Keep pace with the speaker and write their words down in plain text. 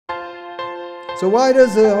So why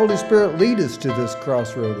does the Holy Spirit lead us to this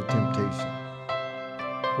crossroad of temptation?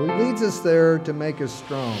 Well, He leads us there to make us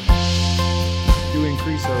strong, to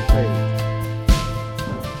increase our faith,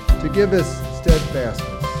 to give us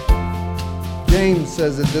steadfastness. James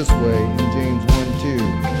says it this way in James 1:2.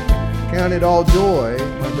 Count it all joy,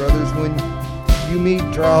 my brothers, when you meet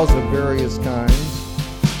trials of various kinds.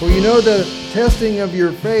 For you know the testing of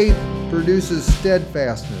your faith produces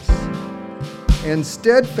steadfastness. And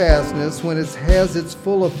steadfastness, when it has its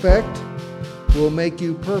full effect, will make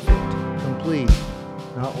you perfect, complete,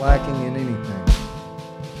 not lacking in anything.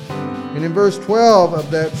 And in verse 12 of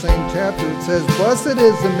that same chapter it says, Blessed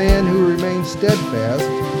is the man who remains steadfast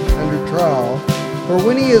under trial, for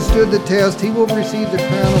when he has stood the test, he will receive the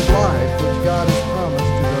crown of life which God has promised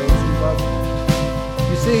to those who love Him.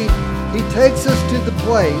 You see, He takes us to the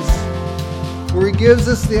place where He gives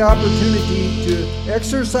us the opportunity to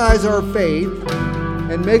exercise our faith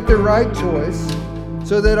and make the right choice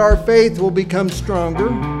so that our faith will become stronger,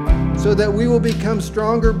 so that we will become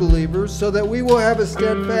stronger believers, so that we will have a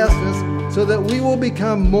steadfastness, so that we will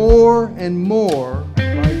become more and more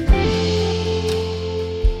like Jesus.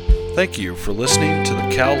 Thank you for listening to the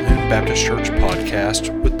Calhoun Baptist Church podcast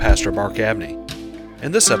with Pastor Mark Abney.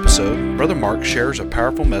 In this episode, Brother Mark shares a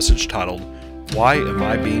powerful message titled, Why Am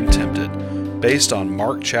I Being Tempted?, based on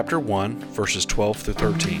Mark chapter 1, verses 12 through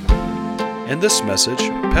 13. In this message,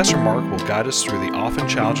 Pastor Mark will guide us through the often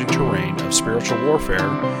challenging terrain of spiritual warfare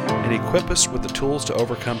and equip us with the tools to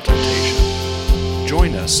overcome temptation.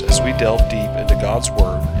 Join us as we delve deep into God's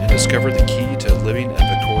Word and discover the key to living a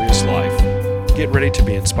victorious life. Get ready to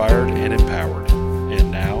be inspired and empowered.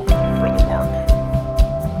 And now, Brother Mark.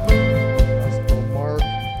 Mark.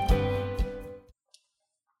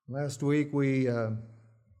 Last week we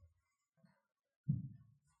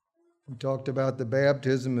talked about the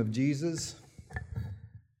baptism of Jesus.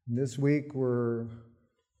 This week we're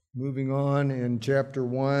moving on in chapter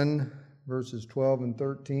 1, verses 12 and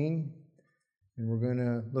 13. And we're going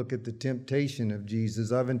to look at the temptation of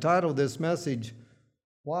Jesus. I've entitled this message,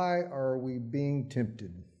 Why Are We Being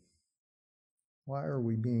Tempted? Why are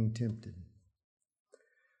we being tempted?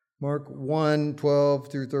 Mark 1, 12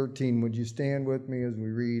 through 13. Would you stand with me as we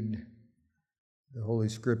read the Holy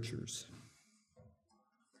Scriptures?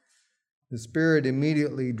 The Spirit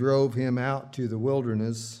immediately drove him out to the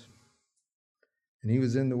wilderness, and he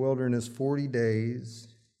was in the wilderness 40 days,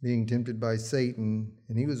 being tempted by Satan,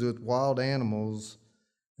 and he was with wild animals,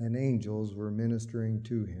 and angels were ministering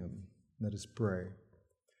to him. Let us pray.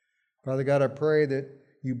 Father God, I pray that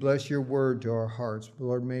you bless your word to our hearts.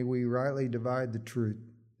 Lord, may we rightly divide the truth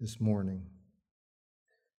this morning.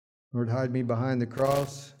 Lord, hide me behind the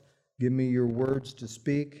cross. Give me your words to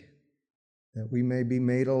speak, that we may be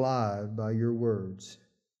made alive by your words.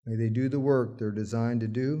 May they do the work they're designed to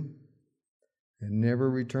do and never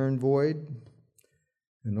return void.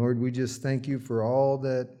 And Lord, we just thank you for all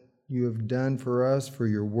that you have done for us, for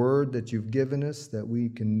your word that you've given us, that we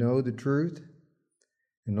can know the truth.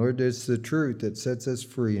 And Lord, it's the truth that sets us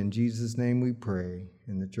free. In Jesus' name we pray.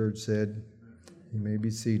 And the church said, you may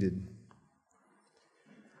be seated.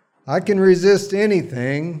 I can resist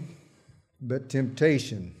anything but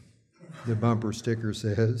temptation, the bumper sticker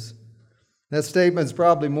says. That statement's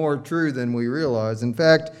probably more true than we realize. In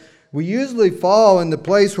fact, we usually fall in the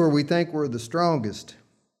place where we think we're the strongest,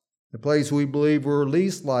 the place we believe we're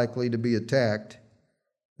least likely to be attacked.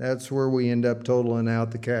 That's where we end up totaling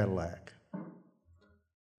out the Cadillac.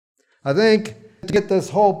 I think to get this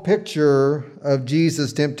whole picture of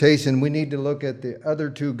Jesus' temptation, we need to look at the other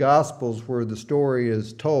two Gospels where the story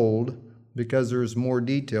is told, because there's more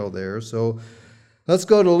detail there. So let's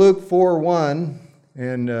go to Luke 4:1,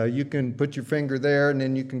 and you can put your finger there, and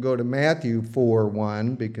then you can go to Matthew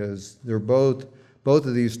 4:1, because they're both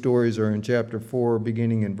of these stories are in chapter 4,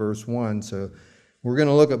 beginning in verse 1. So we're going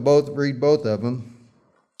to look at both, read both of them.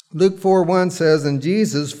 Luke 4:1 says, And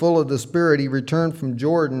Jesus, full of the Spirit, he returned from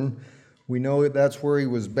Jordan. We know that's where he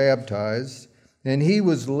was baptized. And he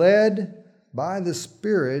was led by the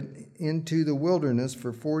Spirit into the wilderness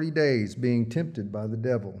for 40 days, being tempted by the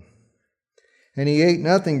devil. And he ate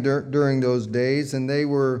nothing during those days, and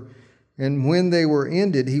when they were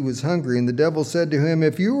ended, he was hungry. And the devil said to him,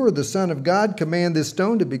 If you are the Son of God, command this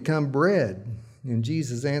stone to become bread. And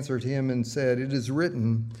Jesus answered him and said, It is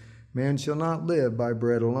written, Man shall not live by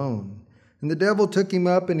bread alone. And the devil took him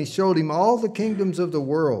up, and he showed him all the kingdoms of the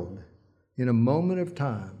world in a moment of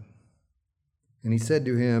time. And he said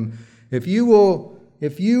to him, If you will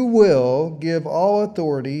give all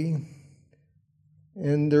authority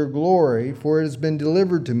and their glory, for it has been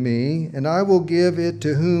delivered to me, and I will give it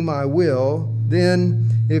to whom I will, then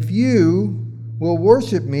if you will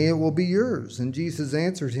worship me, it will be yours. And Jesus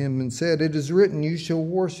answered him and said, It is written, You shall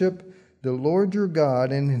worship the Lord your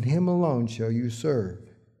God, and in him alone shall you serve.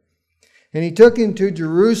 And he took him to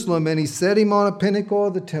Jerusalem, and he set him on a pinnacle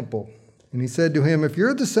of the temple. And he said to him, If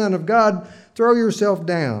you're the Son of God, throw yourself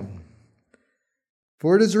down.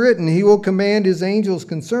 For it is written, He will command His angels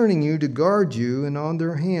concerning you to guard you, and on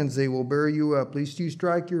their hands they will bear you up, lest you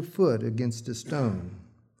strike your foot against a stone.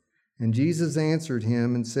 And Jesus answered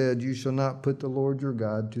him and said, You shall not put the Lord your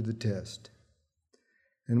God to the test.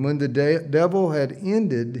 And when the devil had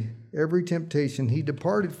ended every temptation, he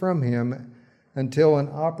departed from him until an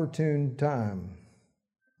opportune time.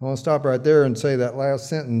 I want to stop right there and say that last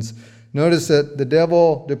sentence. Notice that the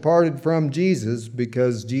devil departed from Jesus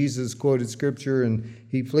because Jesus quoted Scripture and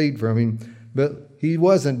he fled from him. But he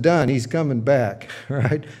wasn't done. He's coming back,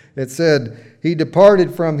 right? It said he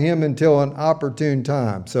departed from him until an opportune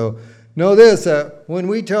time. So know this, when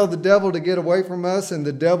we tell the devil to get away from us and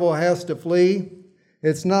the devil has to flee,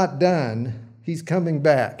 it's not done. He's coming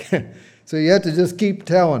back. So you have to just keep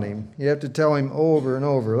telling him. You have to tell him over and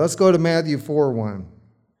over. Let's go to Matthew 4:1.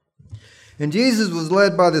 And Jesus was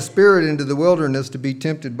led by the Spirit into the wilderness to be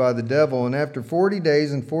tempted by the devil. And after 40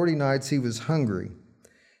 days and 40 nights he was hungry.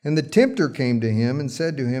 And the tempter came to him and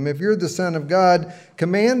said to him, If you're the Son of God,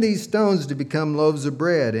 command these stones to become loaves of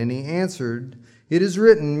bread. And he answered, It is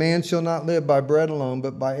written, Man shall not live by bread alone,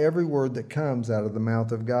 but by every word that comes out of the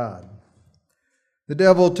mouth of God. The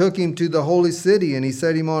devil took him to the holy city, and he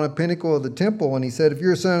set him on a pinnacle of the temple. And he said, If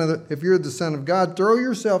you're the Son of God, throw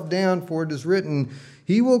yourself down, for it is written,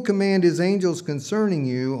 He will command His angels concerning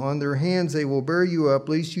you. On their hands they will bear you up,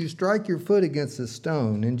 lest you strike your foot against a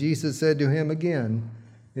stone. And Jesus said to him again,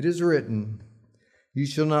 It is written, You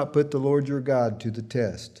shall not put the Lord your God to the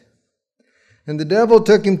test. And the devil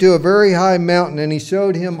took him to a very high mountain, and he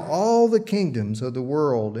showed him all the kingdoms of the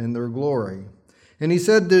world and their glory. And he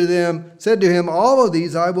said to him, All of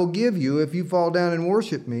these I will give you if you fall down and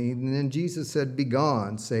worship me. And then Jesus said,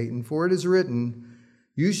 Begone, Satan, for it is written,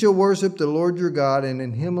 You shall worship the Lord your God, and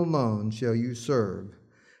in him alone shall you serve.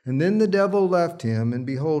 And then the devil left him, and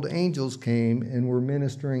behold, angels came and were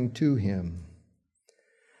ministering to him.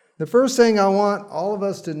 The first thing I want all of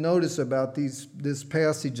us to notice about this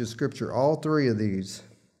passage of Scripture, all three of these,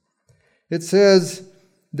 it says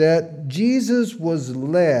that Jesus was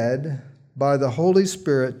led by the Holy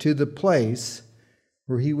Spirit to the place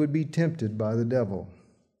where he would be tempted by the devil.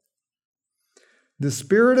 The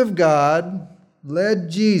Spirit of God led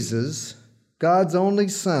Jesus, God's only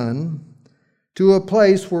Son, to a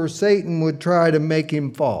place where Satan would try to make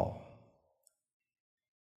him fall.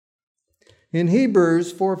 In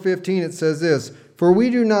Hebrews 4:15 it says this, For we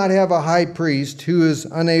do not have a high priest who is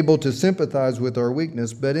unable to sympathize with our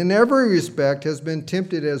weakness, but in every respect has been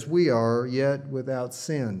tempted as we are, yet without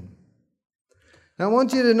sin. Now, I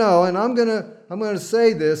want you to know, and I'm going to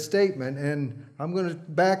say this statement, and I'm going to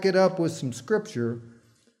back it up with some scripture,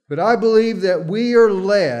 but I believe that we are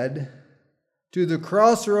led to the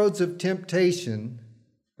crossroads of temptation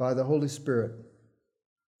by the Holy Spirit.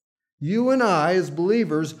 You and I, as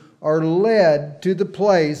believers, are led to the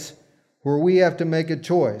place where we have to make a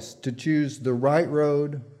choice to choose the right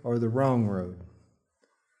road or the wrong road.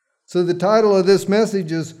 So the title of this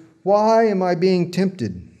message is, Why Am I Being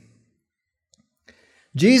Tempted?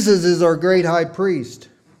 Jesus is our great high priest.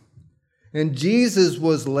 And Jesus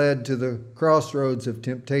was led to the crossroads of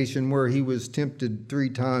temptation where he was tempted 3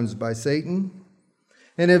 times by Satan.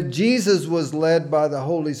 And if Jesus was led by the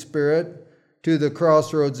Holy Spirit to the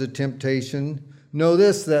crossroads of temptation, know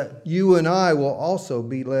this, that you and I will also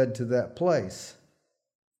be led to that place.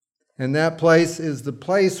 And that place is the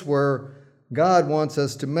place where God wants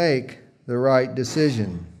us to make the right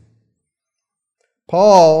decision.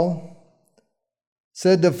 Paul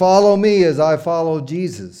said to follow me as I follow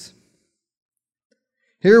Jesus.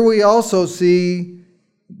 Here we also see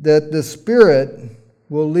that the Spirit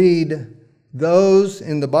will lead those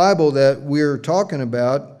in the Bible that we're talking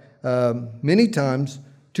about many times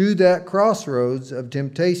to that crossroads of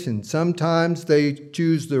temptation. Sometimes they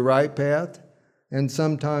choose the right path, and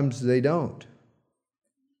sometimes they don't.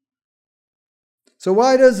 So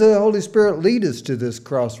why does the Holy Spirit lead us to this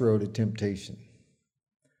crossroad of temptation?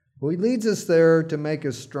 Well, He leads us there to make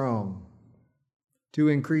us strong, to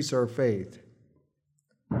increase our faith,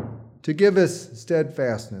 to give us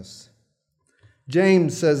steadfastness.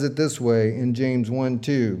 James says it this way in James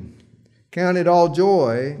 1:2. Count it all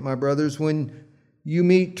joy, my brothers, when you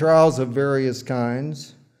meet trials of various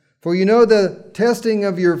kinds, for you know the testing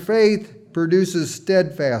of your faith produces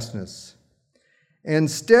steadfastness.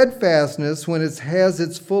 And steadfastness, when it has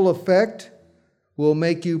its full effect, will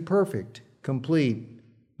make you perfect, complete,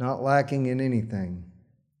 not lacking in anything.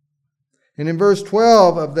 And in verse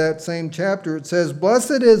 12 of that same chapter, it says,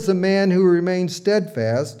 "Blessed is the man who remains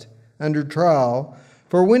steadfast under trial,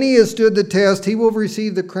 for when he has stood the test, he will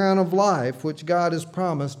receive the crown of life, which God has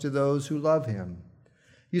promised to those who love him."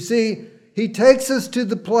 You see, he takes us to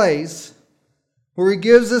the place where he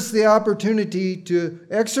gives us the opportunity to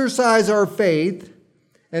exercise our faith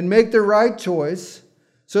and make the right choice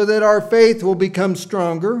so that our faith will become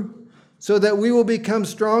stronger, so that we will become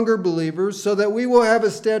stronger believers, so that we will have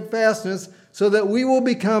a steadfastness, so that we will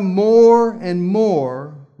become more and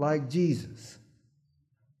more like Jesus.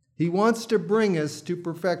 He wants to bring us to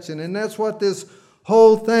perfection, and that's what this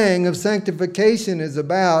whole thing of sanctification is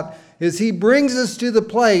about, is he brings us to the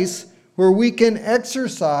place where we can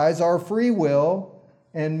exercise our free will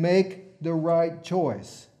and make the right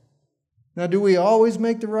choice. Now, do we always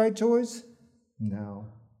make the right choice? No.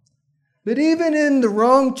 But even in the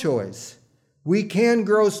wrong choice, we can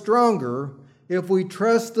grow stronger if we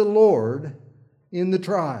trust the Lord in the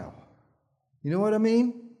trial. You know what I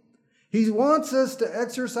mean? He wants us to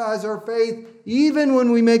exercise our faith even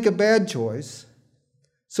when we make a bad choice,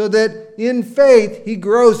 so that in faith He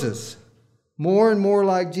grows us more and more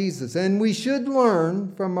like Jesus. And we should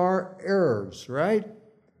learn from our errors, right?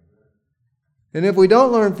 And if we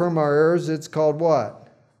don't learn from our errors, it's called what?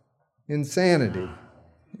 Insanity.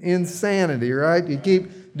 Insanity, right? You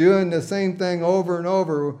keep doing the same thing over and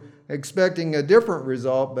over, expecting a different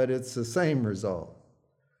result, but it's the same result.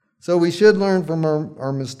 So we should learn from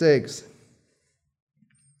our mistakes.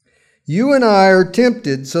 You and I are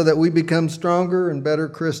tempted so that we become stronger and better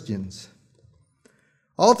Christians.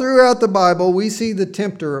 All throughout the Bible, we see the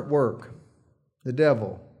tempter at work, the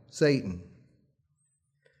devil, Satan.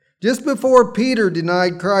 Just before Peter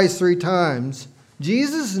denied Christ 3 times,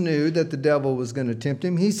 Jesus knew that the devil was going to tempt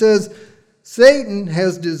him. He says, "Satan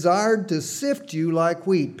has desired to sift you like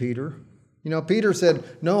wheat, Peter." You know, Peter said,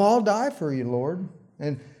 "No, I'll die for you, Lord."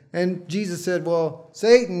 And Jesus said, "Well,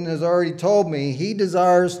 Satan has already told me he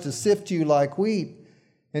desires to sift you like wheat."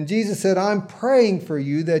 And Jesus said, "I'm praying for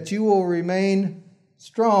you that you will remain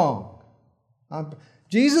strong."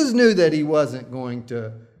 Jesus knew that he wasn't going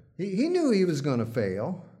to, he knew he was going to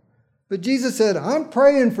fail. But Jesus said, "I'm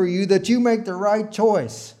praying for you that you make the right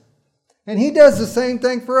choice." And He does the same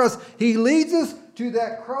thing for us. He leads us to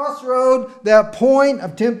that crossroad, that point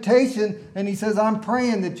of temptation, and He says, "I'm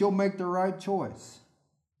praying that you'll make the right choice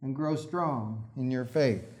and grow strong in your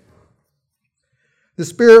faith." The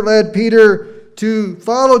Spirit led Peter to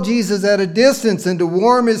follow Jesus at a distance and to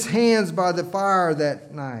warm his hands by the fire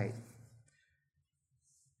that night.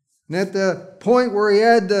 And at the point where he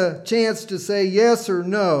had the chance to say yes or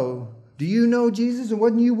no, "Do you know Jesus? And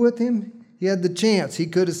wasn't you with Him?" He had the chance. He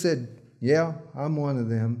could have said, "Yeah, I'm one of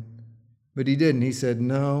them." But he didn't. He said,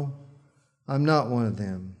 "No, I'm not one of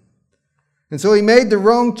them." And so he made the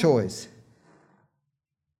wrong choice.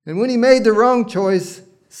 And when he made the wrong choice,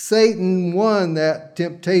 Satan won that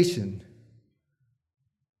temptation.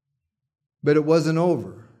 But it wasn't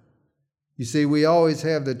over. You see, we always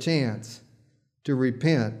have the chance to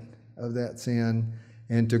repent of that sin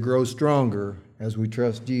and to grow stronger as we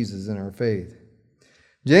trust Jesus in our faith.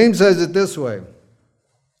 James says it this way: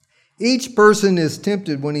 "Each person is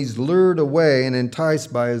tempted when he's lured away and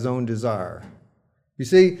enticed by his own desire." You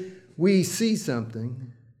see, we see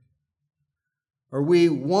something, or we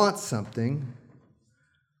want something,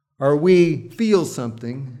 or we feel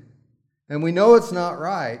something, and we know it's not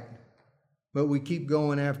right, but we keep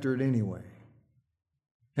going after it anyway.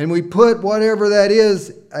 And we put whatever that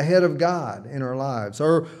is ahead of God in our lives.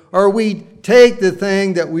 Or we take the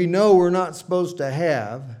thing that we know we're not supposed to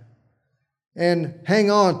have and hang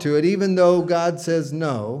on to it, even though God says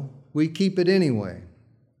no, we keep it anyway.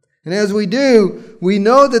 And as we do, we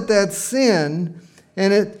know that that's sin.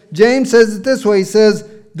 And James says it this way. He says,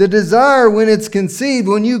 the desire, when it's conceived,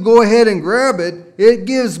 when you go ahead and grab it, it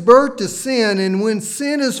gives birth to sin. And when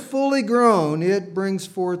sin is fully grown, it brings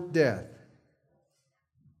forth death.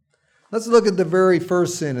 Let's look at the very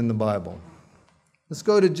first sin in the Bible. Let's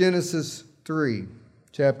go to Genesis 3,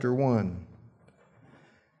 chapter 1.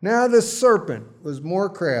 "Now the serpent was more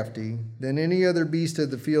crafty than any other beast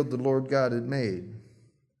of the field the Lord God had made.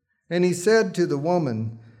 And he said to the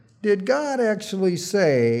woman, 'Did God actually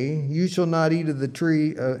say, you shall not eat of the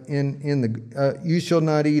tree you shall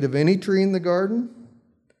not eat of any tree in the garden?'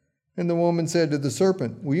 And the woman said to the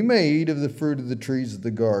serpent, 'We may eat of the fruit of the trees of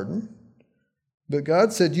the garden. But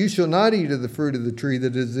God said, you shall not eat of the fruit of the tree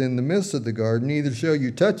that is in the midst of the garden, neither shall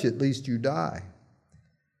you touch it, lest you die.'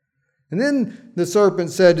 And then the serpent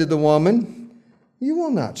said to the woman, 'You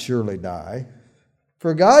will not surely die.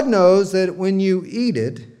 For God knows that when you eat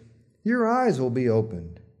it, your eyes will be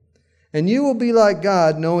opened, and you will be like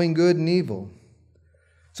God, knowing good and evil."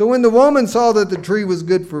 So when the woman saw that the tree was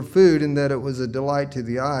good for food, and that it was a delight to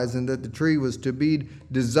the eyes, and that the tree was to be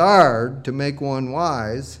desired to make one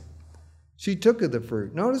wise, she took of the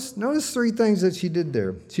fruit. Notice three things that she did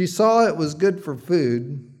there. She saw it was good for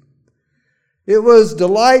food. It was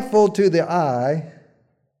delightful to the eye,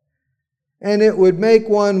 and it would make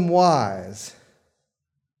one wise.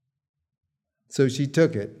 So she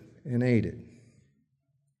took it and ate it.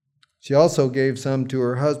 She also gave some to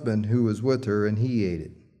her husband who was with her, and he ate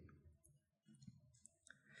it.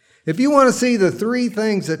 If you want to see the three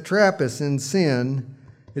things that trap us in sin,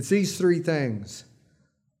 it's these three things: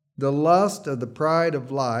 the lust of the pride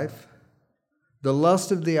of life, the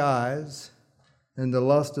lust of the eyes, and the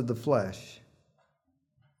lust of the flesh.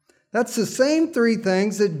 That's the same three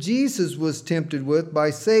things that Jesus was tempted with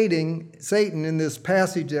by Satan in this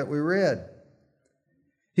passage that we read.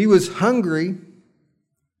 He was hungry,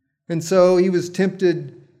 and so he was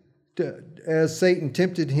tempted as Satan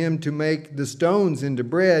tempted him to make the stones into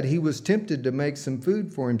bread. He was tempted to make some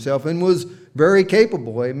food for himself and was very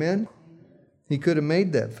capable. Amen? He could have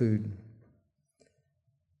made that food.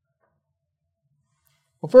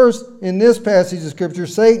 Well, first, in this passage of Scripture,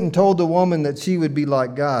 Satan told the woman that she would be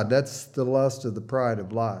like God. That's the lust of the pride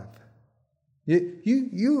of life. You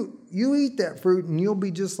eat that fruit and you'll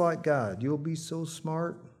be just like God. You'll be so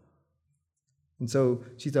smart. And so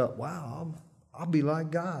she thought, wow, I'll be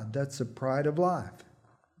like God. That's the pride of life.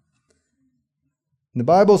 And the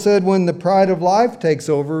Bible said when the pride of life takes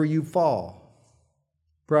over, you fall.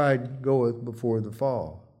 Pride goeth before the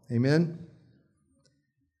fall. Amen?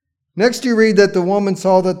 Next you read that the woman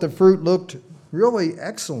saw that the fruit looked really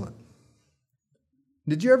excellent.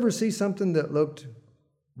 Did you ever see something that looked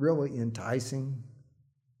really enticing?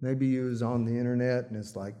 Maybe you was on the internet and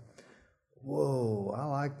it's like, whoa,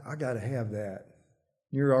 I got to have that.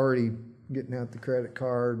 You're already getting out the credit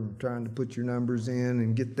card and trying to put your numbers in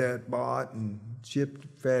and get that bought and shipped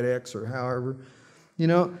FedEx or however. You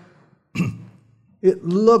know, it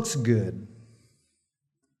looks good.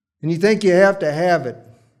 And you think you have to have it.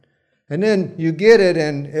 And then you get it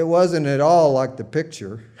and it wasn't at all like the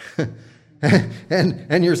picture.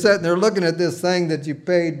 and you're sitting there looking at this thing that you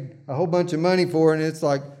paid a whole bunch of money for, and it's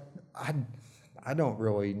like, I don't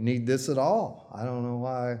really need this at all. I don't know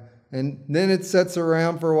why. And then it sits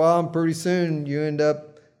around for a while, and pretty soon you end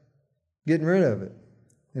up getting rid of it.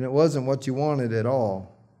 And it wasn't what you wanted at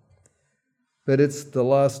all. But it's the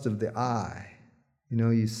lust of the eye. You know,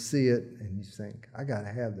 you see it and you think, I got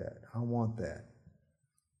to have that. I want that.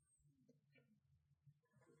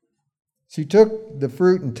 She took the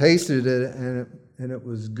fruit and tasted it, and it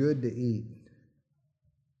was good to eat.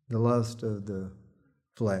 The lust of the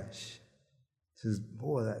flesh. She says,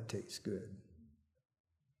 boy, that tastes good.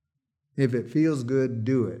 If it feels good,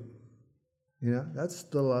 do it. You know, that's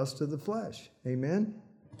the lust of the flesh. Amen?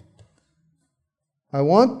 I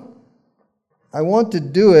want to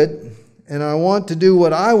do it, and I want to do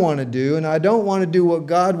what I want to do, and I don't want to do what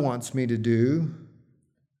God wants me to do.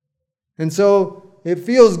 And so it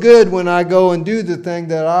feels good when I go and do the thing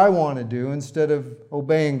that I want to do instead of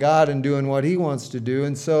obeying God and doing what He wants to do.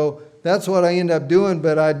 And so that's what I end up doing,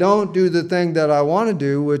 but I don't do the thing that I want to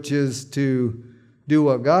do, which is to do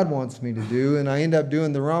what God wants me to do, and I end up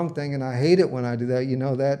doing the wrong thing, and I hate it when I do that. You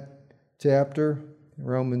know that chapter,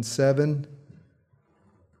 Romans 7?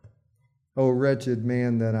 Oh, wretched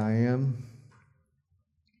man that I am.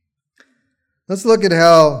 Let's look at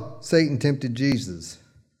how Satan tempted Jesus.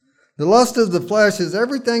 The lust of the flesh is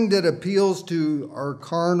everything that appeals to our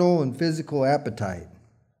carnal and physical appetite.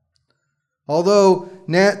 Although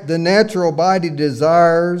the natural body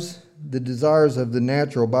desires, the desires of the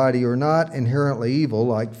natural body are not inherently evil,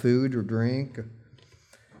 like food or drink.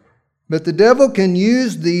 But the devil can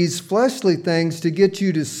use these fleshly things to get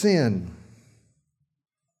you to sin.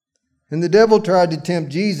 And the devil tried to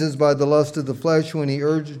tempt Jesus by the lust of the flesh when he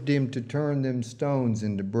urged him to turn them stones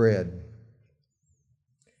into bread.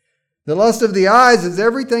 The lust of the eyes is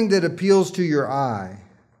everything that appeals to your eye.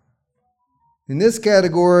 In this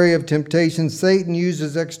category of temptation, Satan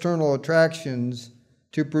uses external attractions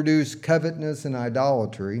to produce covetousness and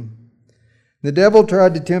idolatry. The devil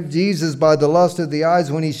tried to tempt Jesus by the lust of the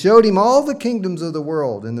eyes when he showed him all the kingdoms of the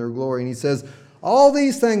world and their glory. And he says, all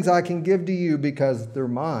these things I can give to you because they're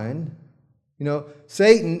mine. You know,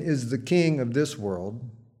 Satan is the king of this world.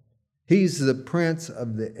 He's the prince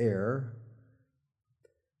of the air.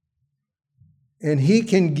 And he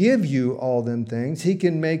can give you all them things. He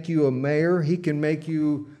can make you a mayor. He can make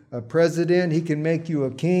you a president. He can make you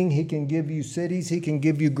a king. He can give you cities. He can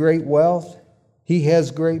give you great wealth. He has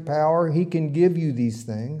great power. He can give you these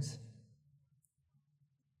things.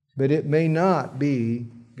 But it may not be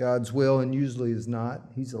God's will, and usually is not.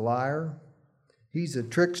 He's a liar. He's a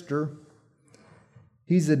trickster.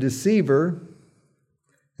 He's a deceiver.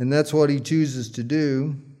 And that's what he chooses to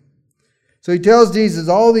do. So he tells Jesus,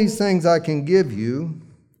 all these things I can give you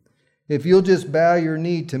if you'll just bow your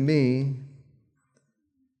knee to me.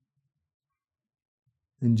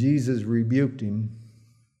 And Jesus rebuked him.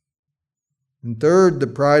 And third, the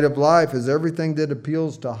pride of life is everything that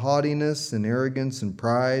appeals to haughtiness and arrogance and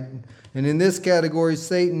pride. And in this category,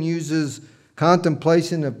 Satan uses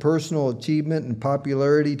contemplation of personal achievement and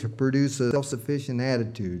popularity to produce a self-sufficient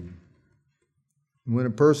attitude. And when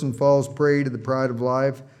a person falls prey to the pride of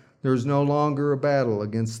life, there is no longer a battle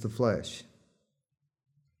against the flesh.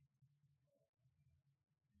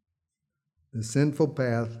 The sinful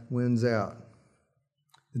path wins out.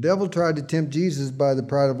 The devil tried to tempt Jesus by the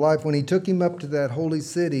pride of life when he took him up to that holy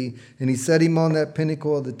city and he set him on that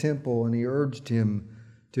pinnacle of the temple and he urged him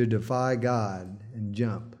to defy God and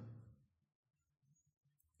jump.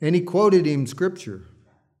 And he quoted him Scripture.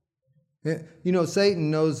 You know,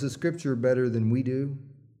 Satan knows the Scripture better than we do.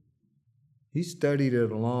 He studied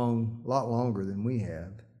it a lot longer than we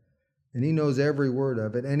have. And he knows every word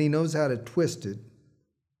of it, and he knows how to twist it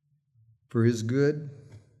for his good,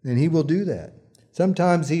 and he will do that.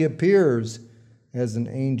 Sometimes he appears as an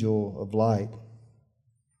angel of light.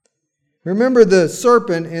 Remember, the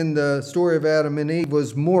serpent in the story of Adam and Eve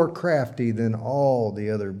was more crafty than all the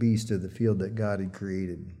other beasts of the field that God had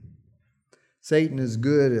created. Satan is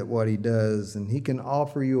good at what he does, and he can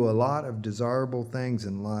offer you a lot of desirable things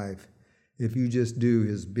in life if you just do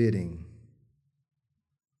his bidding.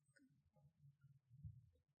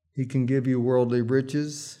 He can give you worldly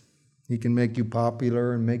riches. He can make you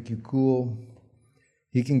popular and make you cool.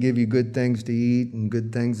 He can give you good things to eat and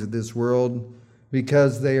good things of this world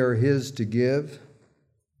because they are his to give.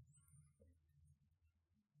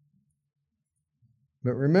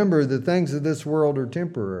 But remember, the things of this world are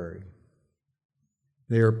temporary.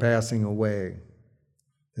 They are passing away.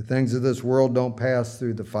 The things of this world don't pass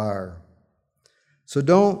through the fire. So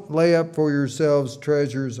don't lay up for yourselves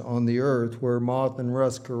treasures on the earth where moth and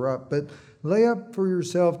rust corrupt, but lay up for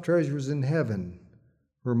yourself treasures in heaven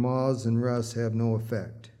where moths and rust have no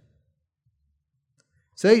effect.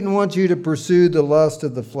 Satan wants you to pursue the lust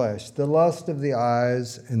of the flesh, the lust of the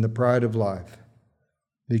eyes, and the pride of life,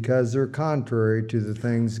 because they're contrary to the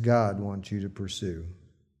things God wants you to pursue.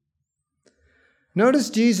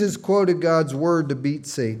 Notice Jesus quoted God's word to beat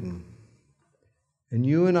Satan, and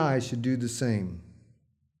you and I should do the same.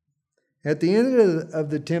 At the end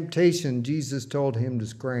of the temptation, Jesus told him to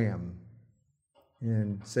scram,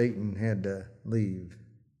 and Satan had to leave.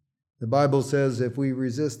 The Bible says if we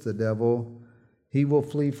resist the devil, he will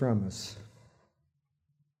flee from us.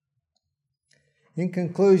 In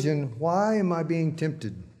conclusion, why am I being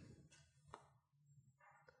tempted?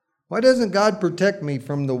 Why doesn't God protect me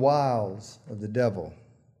from the wiles of the devil?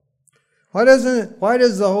 Why does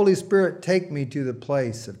the Holy Spirit take me to the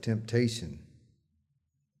place of temptation?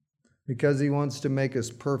 Because he wants to make us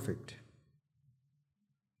perfect.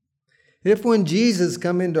 If when Jesus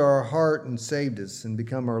come into our heart and saved us and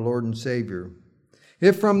become our Lord and Savior,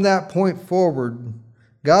 if from that point forward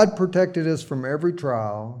God protected us from every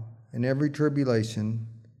trial and every tribulation,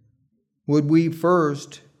 would we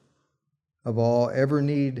first of all ever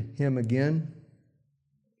need him again?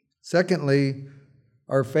 Secondly,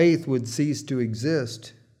 our faith would cease to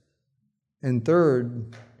exist. And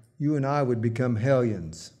third, you and I would become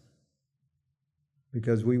hellions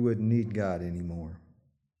because we wouldn't need God anymore.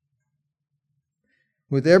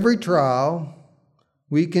 With every trial,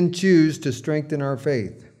 we can choose to strengthen our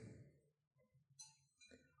faith.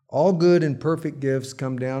 All good and perfect gifts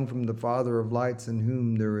come down from the Father of lights, in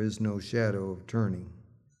whom there is no shadow of turning.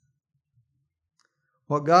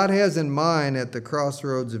 What God has in mind at the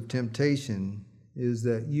crossroads of temptation is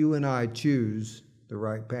that you and I choose the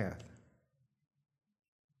right path.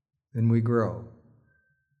 And we grow,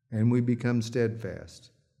 and we become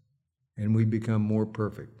steadfast, and we become more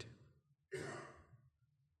perfect.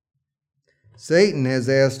 Satan has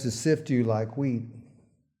asked to sift you like wheat,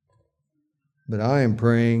 but I am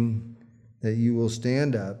praying that you will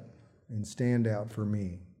stand up and stand out for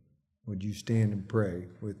me. Would you stand and pray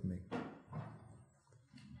with me?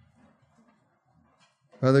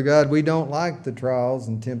 Father God, we don't like the trials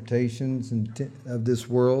and temptations of this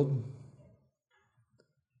world.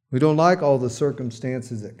 We don't like all the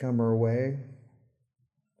circumstances that come our way.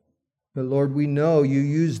 But Lord, we know you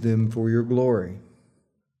use them for your glory.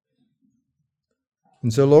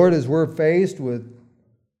 And so, Lord, as we're faced with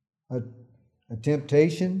a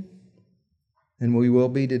temptation, and we will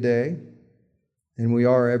be today, and we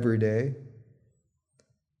are every day,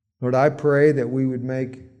 Lord, I pray that we would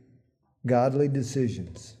make godly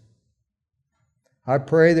decisions. I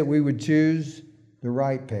pray that we would choose the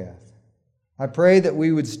right path. I pray that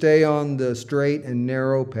we would stay on the straight and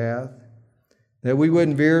narrow path, that we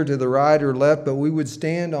wouldn't veer to the right or left, but we would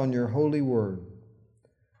stand on your holy word.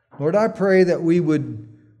 Lord, I pray that we would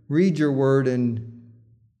read your word and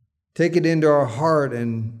take it into our heart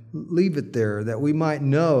and leave it there, that we might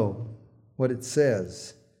know what it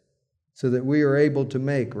says, so that we are able to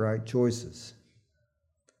make right choices.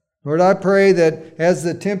 Lord, I pray that as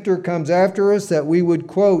the tempter comes after us, that we would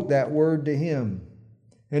quote that word to him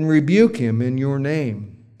and rebuke him in your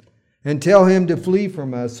name and tell him to flee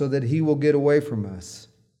from us so that he will get away from us.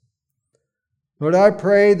 Lord, I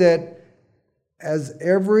pray that as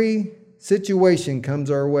every situation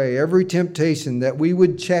comes our way, every temptation, that we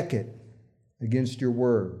would check it against your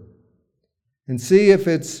word and see if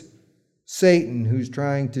it's Satan who's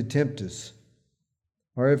trying to tempt us,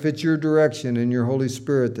 or if it's your direction and your Holy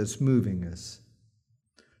Spirit that's moving us.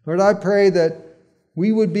 Lord, I pray that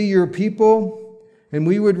we would be your people and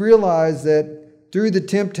we would realize that through the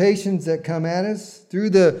temptations that come at us,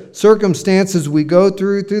 through the circumstances we go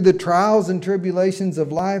through the trials and tribulations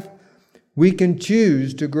of life, we can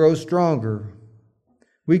choose to grow stronger.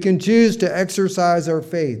 We can choose to exercise our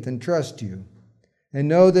faith and trust you and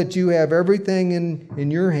know that you have everything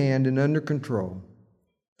in your hand and under control.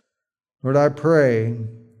 Lord, I pray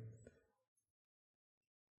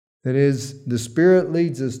that as the Spirit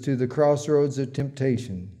leads us to the crossroads of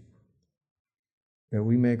temptation, that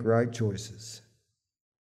we make right choices.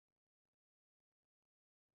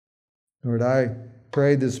 Lord, I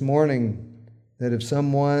pray this morning that if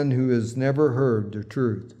someone who has never heard the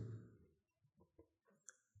truth,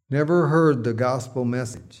 never heard the gospel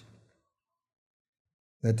message,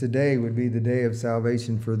 that today would be the day of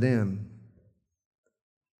salvation for them.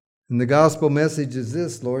 And the gospel message is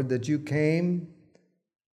this, Lord, that you came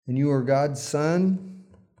and you are God's Son,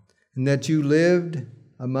 and that you lived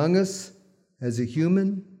among us as a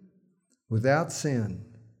human without sin.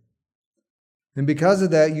 And because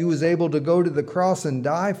of that, you was able to go to the cross and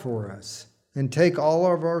die for us and take all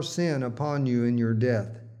of our sin upon you in your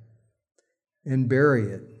death and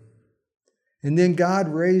bury it. And then God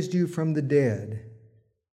raised you from the dead,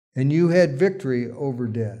 and you had victory over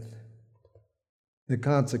death, the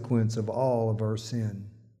consequence of all of our sin.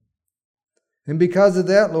 And because of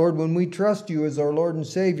that, Lord, when we trust you as our Lord and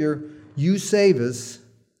Savior, you save us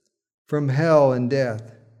from hell and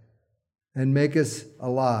death and make us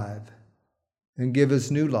alive and give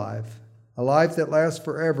us new life, a life that lasts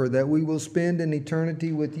forever, that we will spend an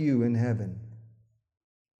eternity with you in heaven.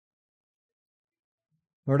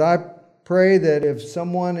 Lord, I pray that if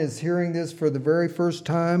someone is hearing this for the very first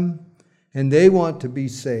time and they want to be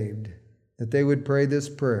saved, that they would pray this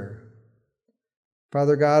prayer.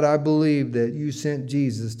 Father God, I believe that you sent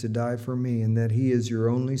Jesus to die for me and that he is your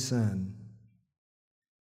only Son.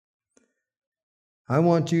 I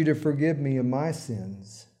want you to forgive me of my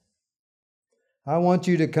sins. I want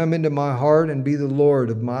you to come into my heart and be the Lord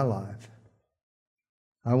of my life.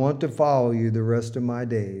 I want to follow you the rest of my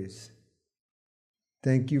days.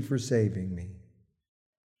 Thank you for saving me.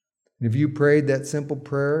 And if you prayed that simple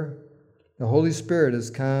prayer, the Holy Spirit has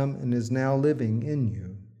come and is now living in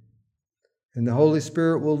you. And the Holy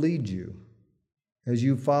Spirit will lead you as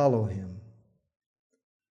you follow him.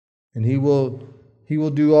 And he will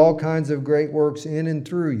do all kinds of great works in and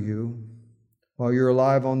through you while you're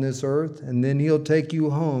alive on this earth, and then he'll take you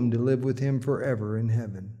home to live with him forever in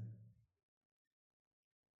heaven.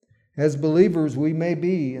 As believers, we may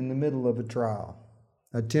be in the middle of a trial,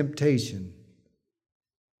 a temptation.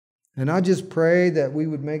 And I just pray that we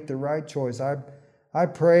would make the right choice. I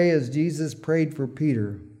pray, as Jesus prayed for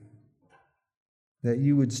Peter, that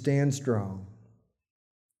you would stand strong.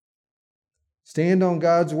 Stand on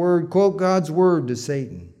God's word, quote God's word to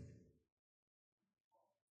Satan,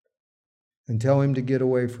 and tell him to get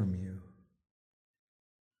away from you.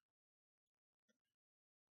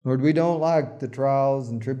 Lord, we don't like the trials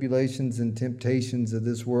and tribulations and temptations of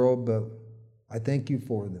this world, but I thank you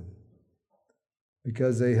for them,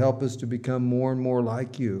 because they help us to become more and more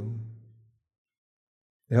like you.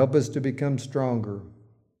 They help us to become stronger.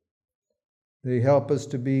 They help us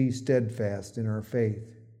to be steadfast in our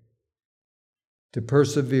faith, to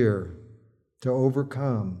persevere, to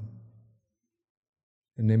overcome,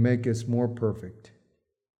 and they make us more perfect.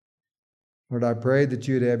 Lord, I pray that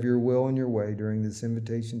you'd have your will and your way during this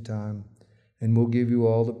invitation time, and we'll give you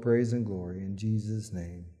all the praise and glory. In Jesus'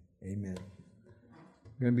 name, amen.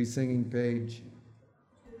 I'm going to be singing page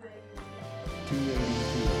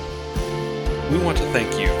 282. We want to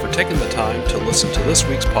thank you for taking the time to listen to this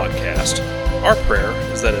week's podcast. Our prayer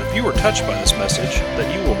is that if you were touched by this message,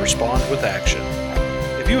 that you will respond with action.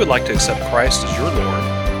 If you would like to accept Christ as your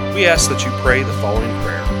Lord, we ask that you pray the following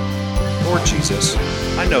prayer. Lord Jesus,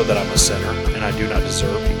 I know that I'm a sinner and I do not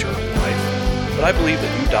deserve eternal life, but I believe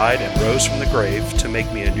that you died and rose from the grave to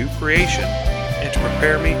make me a new creation and to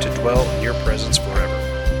prepare me to dwell in your presence forever.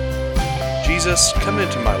 Jesus, come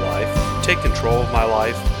into my life, take control of my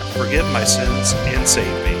life, forgive my sins, and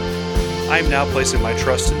save me. I am now placing my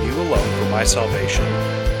trust in you alone for my salvation,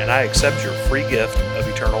 and I accept your free gift of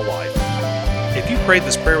eternal life. If you prayed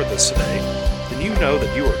this prayer with us today, then you know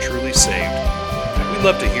that you are truly saved. We'd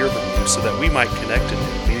love to hear from you so that we might connect in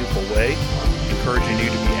a meaningful way, encouraging you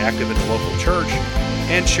to be active in the local church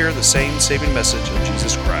and share the same saving message of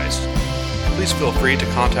Jesus Christ. Please feel free to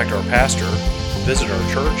contact our pastor, visit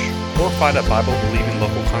our church, or find a Bible-believing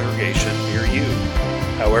local congregation near you.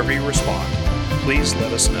 However you respond, please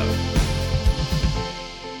let us know.